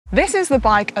This is the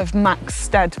bike of Max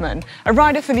Stedman, a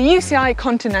rider for the UCI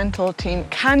Continental team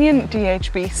Canyon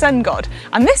DHB SunGod,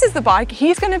 and this is the bike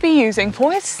he's going to be using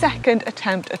for his second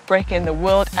attempt at breaking the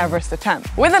World Everest attempt.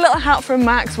 With a little help from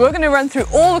Max, we're going to run through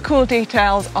all the cool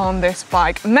details on this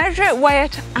bike, measure it, weigh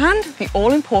it, and the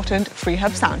all-important free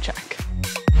hub sound check.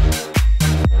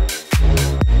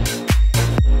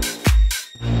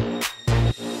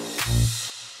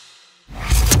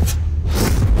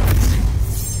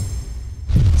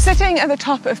 Sitting at the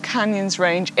top of Canyon's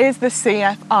range is the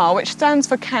CFR, which stands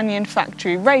for Canyon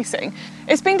Factory Racing.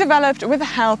 It's been developed with the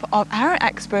help of aero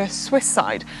expert Swiss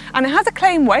side, and it has a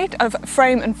claim weight of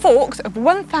frame and forks of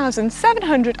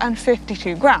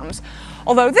 1,752 grams,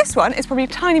 although this one is probably a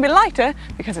tiny bit lighter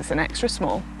because it's an extra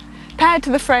small. Paired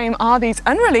to the frame are these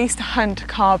unreleased Hunt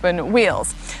carbon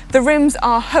wheels. The rims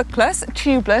are hookless,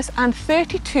 tubeless and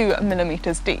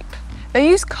 32mm deep. They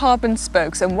use carbon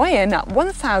spokes and weigh in at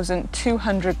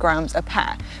 1,200 grams a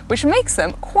pair, which makes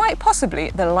them quite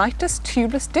possibly the lightest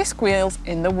tubeless disc wheels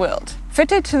in the world.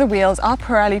 Fitted to the wheels are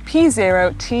Pirelli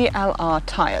P0 TLR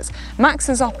tyres. Max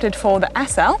has opted for the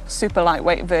SL, super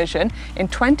lightweight version, in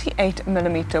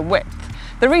 28mm width.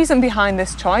 The reason behind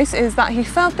this choice is that he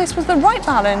felt this was the right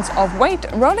balance of weight,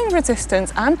 rolling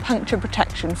resistance and puncture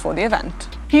protection for the event.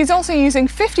 He is also using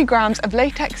 50 grams of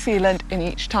latex sealant in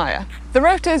each tyre. The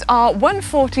rotors are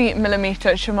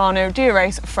 140mm Shimano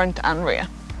Dura-Ace front and rear.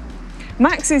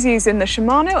 Max is using the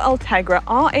Shimano Ultegra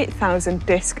R8000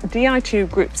 disc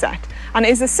Di2 group set, and it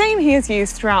is the same he has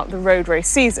used throughout the road race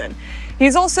season. He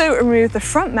has also removed the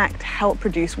front mech to help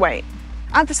reduce weight.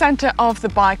 At the centre of the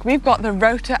bike, we've got the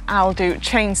Rotor ALDHU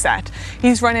chainset.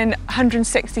 He's running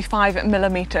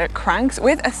 165mm cranks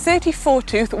with a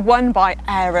 34-tooth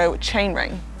 1x-Aero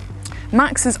chainring.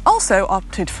 Max has also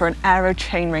opted for an Aero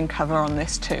chainring cover on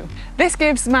this too. This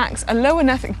gives Max a low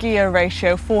enough gear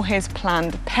ratio for his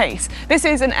planned pace. This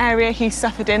is an area he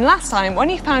suffered in last time when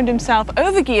he found himself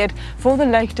overgeared for the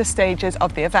later stages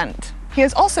of the event. He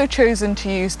has also chosen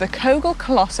to use the Kogel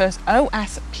Colossus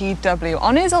OSPW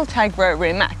on his Ultegra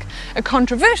rear mech, a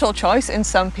controversial choice in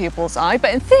some people's eye,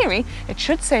 but in theory it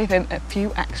should save him a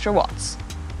few extra watts.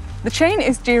 The chain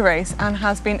is Dura-Ace and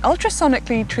has been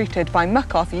ultrasonically treated by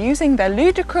Muc-Off using their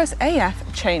ludicrous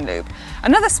AF chain loop.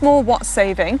 Another small watt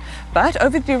saving, but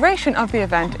over the duration of the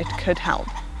event it could help.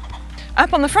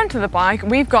 Up on the front of the bike,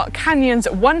 we've got Canyon's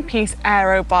one-piece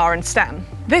aero bar and stem.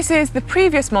 This is the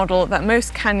previous model that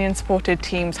most Canyon-supported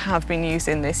teams have been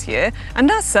using this year,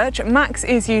 and as such, Max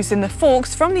is using the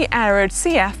forks from the Aeroad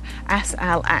CFR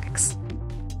SLX.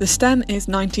 The stem is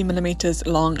 90mm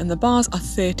long and the bars are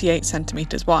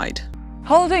 38cm wide.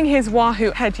 Holding his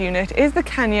Wahoo head unit is the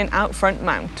Canyon out front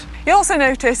mount. You'll also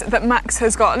notice that Max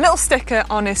has got a little sticker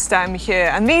on his stem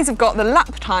here, and these have got the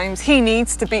lap times he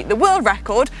needs to beat the world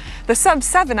record, the sub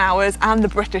 7 hours and the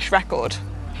British record.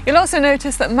 You'll also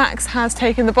notice that Max has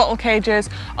taken the bottle cages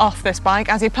off this bike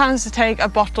as he plans to take a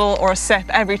bottle or a sip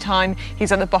every time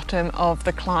he's at the bottom of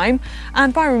the climb,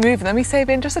 and by removing them he's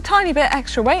saving just a tiny bit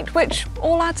extra weight, which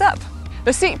all adds up.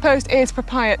 The seat post is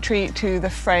proprietary to the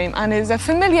frame and is a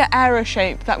familiar aero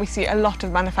shape that we see a lot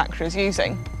of manufacturers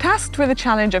using. Tasked with the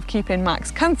challenge of keeping Max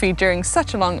comfy during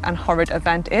such a long and horrid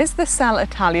event is the Selle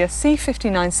Italia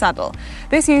C59 saddle.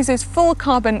 This uses full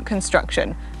carbon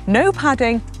construction, no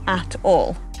padding at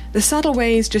all. The saddle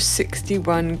weighs just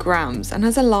 61 grams and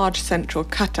has a large central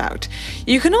cutout.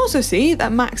 You can also see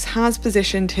that Max has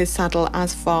positioned his saddle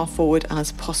as far forward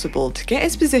as possible to get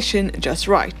his position just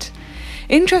right.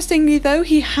 Interestingly though,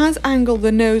 he has angled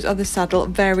the nose of the saddle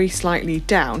very slightly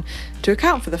down to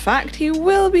account for the fact he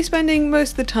will be spending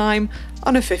most of the time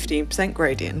on a 15%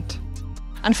 gradient.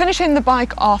 And finishing the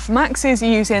bike off, Max is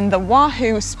using the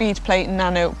Wahoo Speedplay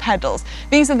Nano pedals.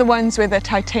 These are the ones with a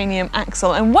titanium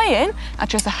axle and weigh in at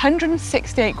just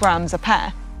 168 grams a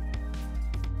pair.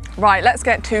 Right, let's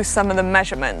get to some of the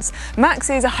measurements.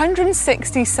 Max is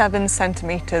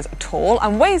 167cm tall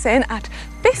and weighs in at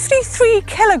 53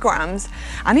 kilograms,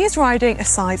 and he's riding a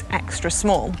size extra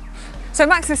small. So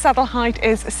Max's saddle height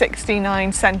is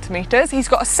 69 centimetres. He's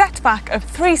got a setback of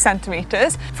 3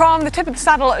 centimetres. From the tip of the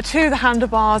saddle to the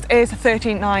handlebars is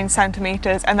 39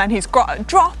 centimetres, and then he's got a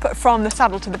drop from the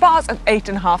saddle to the bars of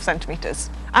 8.5 centimetres.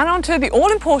 And onto the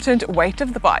all-important weight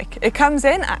of the bike. It comes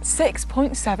in at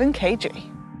 6.7 kg.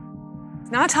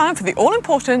 Now time for the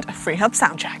all-important free hub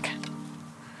sound check.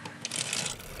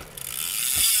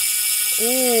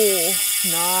 Ooh,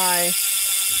 nice.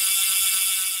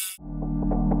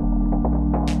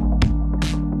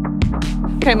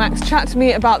 Okay Max, chat to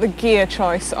me about the gear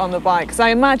choice on the bike, because I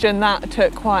imagine that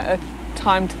took quite a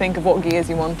time to think of what gears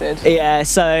you wanted. Yeah,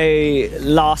 so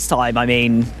last time, I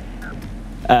mean,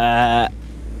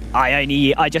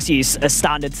 I just used a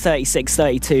standard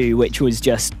 36-32, which was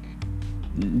just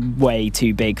way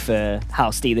too big for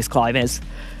how steep this climb is.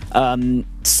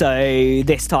 So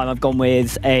this time I've gone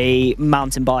with a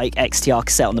mountain bike XTR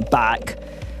cassette on the back,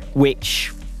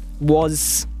 which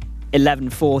was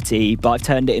 1140, but I've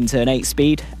turned it into an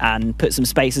 8-speed and put some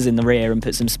spacers in the rear and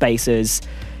put some spacers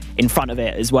in front of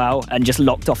it as well, and just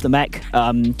locked off the mech,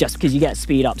 just because you get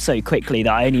speed up so quickly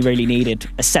that I only really needed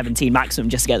a 17 maximum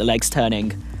just to get the legs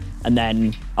turning, and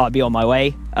then I'd be on my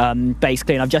way.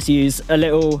 Basically, and I've just used a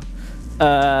little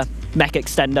mech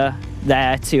extender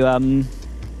there to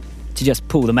just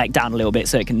pull the mech down a little bit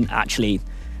so it can actually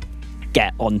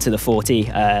get onto the 40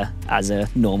 as a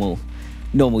normal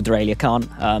derailleur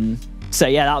can't. So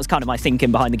yeah, that was kind of my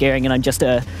thinking behind the gearing, and I'm just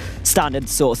a standard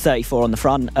sort of 34 on the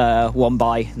front, one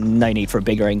by, no need for a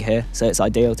bigger ring here, so it's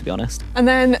ideal, to be honest. And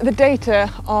then the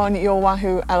data on your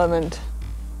Wahoo Elemnt,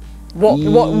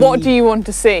 what do you want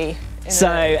to see? So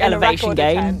elevation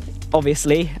gain,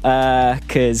 obviously,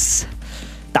 because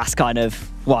that's kind of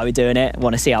why we're doing it. I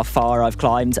want to see how far I've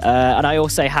climbed, and I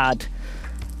also had,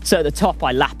 so at the top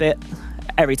I lap it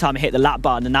every time I hit the lap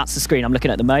button, and that's the screen I'm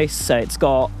looking at the most. So it's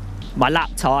got my lap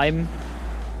time,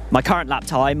 my current lap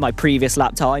time, my previous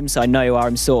lap time, so I know where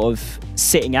I'm sort of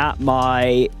sitting at,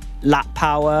 my lap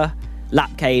power, lap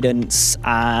cadence,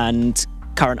 and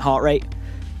current heart rate,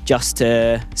 just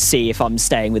to see if I'm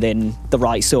staying within the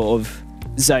right sort of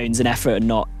zones and effort and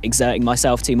not exerting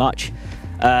myself too much.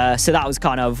 So that was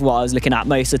kind of what I was looking at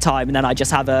most of the time, and then I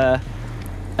just have a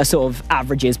sort of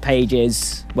averages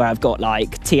pages where I've got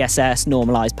like TSS,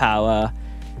 normalized power,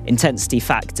 intensity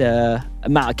factor,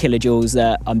 amount of kilojoules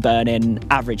that I'm burning,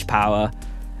 average power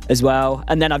as well.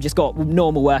 And then I've just got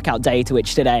normal workout data,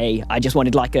 which today I just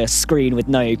wanted like a screen with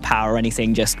no power or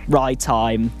anything, just ride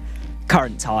time,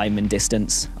 current time and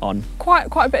distance on. Quite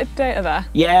a bit of data there.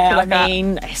 Yeah, I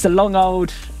mean, it's a long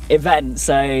old event,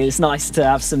 so it's nice to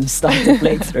have some stuff to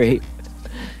flick through.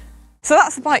 So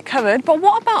that's the bike covered, but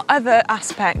what about other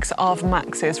aspects of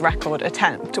Max's record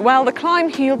attempt? Well, the climb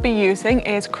he'll be using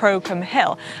is Crocombe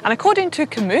Hill, and according to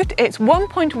Komoot, it's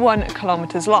 1.1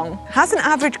 kilometres long, has an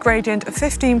average gradient of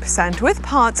 15% with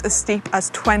parts as steep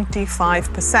as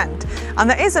 25%. And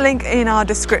there is a link in our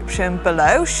description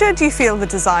below, should you feel the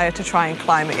desire to try and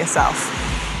climb it yourself.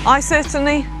 I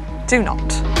certainly do not.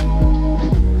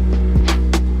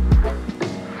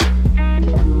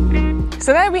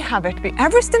 So there we have it, the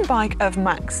Everesting bike of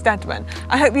Max Stedman.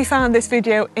 I hope you found this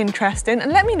video interesting,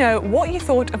 and let me know what you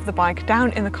thought of the bike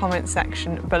down in the comment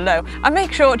section below. And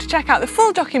make sure to check out the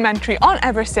full documentary on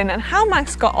Everesting and how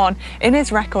Max got on in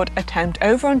his record attempt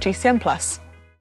over on GCN+.